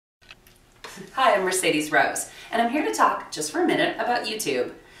Hi, I'm Mercedes Rose, and I'm here to talk just for a minute about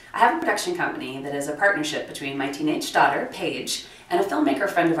YouTube. I have a production company that is a partnership between my teenage daughter, Paige, and a filmmaker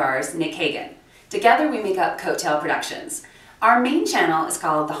friend of ours, Nick Hagan. Together we make up Coattail Productions. Our main channel is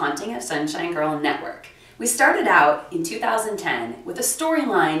called The Haunting of Sunshine Girl Network. We started out in 2010 with a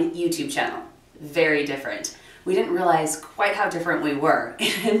storyline YouTube channel. Very different. We didn't realize quite how different we were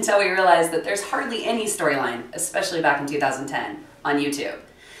until we realized that there's hardly any storyline, especially back in 2010, on YouTube.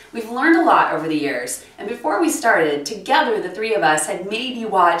 We've learned a lot over the years, and before we started, together the three of us had maybe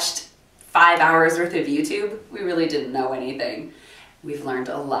watched 5 hours worth of YouTube. We really didn't know anything. We've learned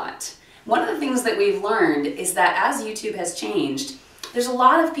a lot. One of the things that we've learned is that as YouTube has changed, there's a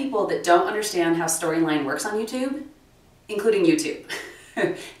lot of people that don't understand how storyline works on YouTube, including YouTube.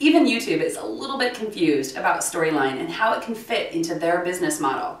 Even YouTube is a little bit confused about storyline and how it can fit into their business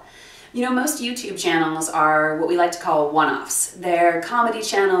model. You know, most YouTube channels are what we like to call one-offs. They're comedy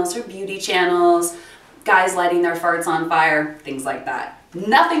channels or beauty channels, guys lighting their farts on fire, things like that.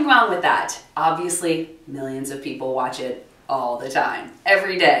 Nothing wrong with that. Obviously, millions of people watch it all the time,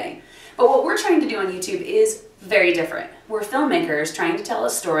 every day. But what we're trying to do on YouTube is very different. We're filmmakers trying to tell a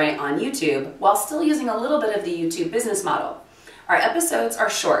story on YouTube while still using a little bit of the YouTube business model. Our episodes are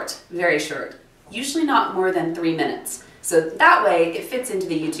short, very short, usually not more than 3 minutes. So that way it fits into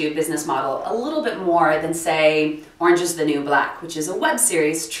the YouTube business model a little bit more than, say, Orange is the New Black, which is a web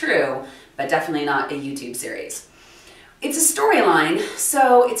series, true, but definitely not a YouTube series. It's a storyline,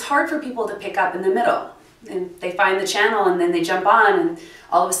 so it's hard for people to pick up in the middle. And they find the channel and then they jump on and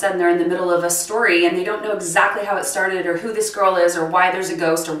all of a sudden they're in the middle of a story and they don't know exactly how it started or who this girl is or why there's a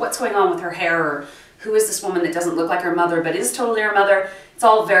ghost or what's going on with her hair or who is this woman that doesn't look like her mother but is totally her mother. It's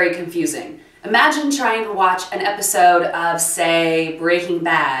all very confusing. Imagine trying to watch an episode of, say, Breaking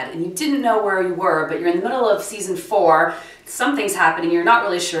Bad, and you didn't know where you were, but you're in the middle of season 4, something's happening, you're not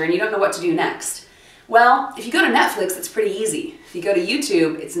really sure, and you don't know what to do next. Well, if you go to Netflix, it's pretty easy. If you go to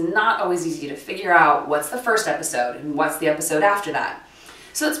YouTube, it's not always easy to figure out what's the first episode and what's the episode after that.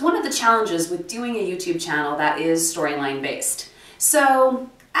 So it's one of the challenges with doing a YouTube channel that is storyline based. So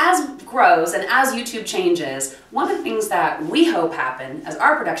as it grows and as YouTube changes, one of the things that we hope happen as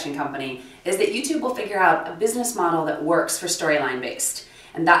our production company is that YouTube will figure out a business model that works for storyline based.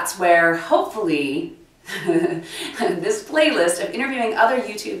 And that's where hopefully this playlist of interviewing other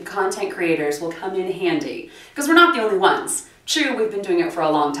YouTube content creators will come in handy. Because we're not the only ones. True, we've been doing it for a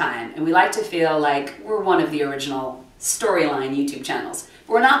long time and we like to feel like we're one of the original storyline YouTube channels.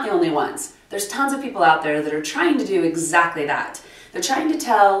 But we're not the only ones. There's tons of people out there that are trying to do exactly that. They're trying to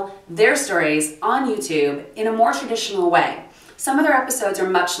tell their stories on YouTube in a more traditional way. Some of their episodes are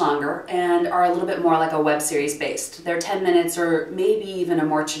much longer and are a little bit more like a web series based. They're 10 minutes or maybe even a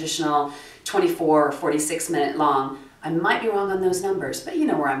more traditional 24 or 46 minute long. I might be wrong on those numbers, but you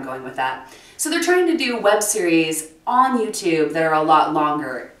know where I'm going with that. So they're trying to do web series on YouTube that are a lot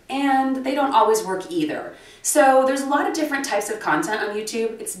longer, and they don't always work either. So there's a lot of different types of content on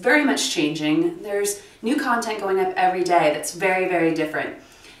YouTube. It's very much changing. There's new content going up every day that's very, very different.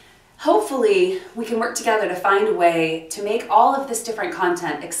 Hopefully, we can work together to find a way to make all of this different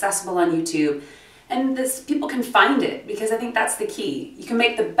content accessible on YouTube and people can find it, because I think that's the key. You can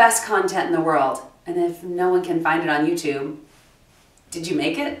make the best content in the world, and if no one can find it on YouTube, did you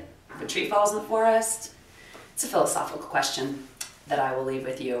make it? If a tree falls in the forest? It's a philosophical question that I will leave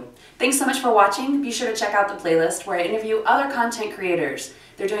with you. Thanks so much for watching. Be sure to check out the playlist where I interview other content creators.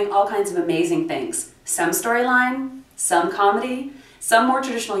 They're doing all kinds of amazing things. Some storyline, some comedy, some more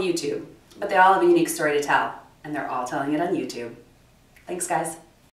traditional YouTube, but they all have a unique story to tell, and they're all telling it on YouTube. Thanks, guys.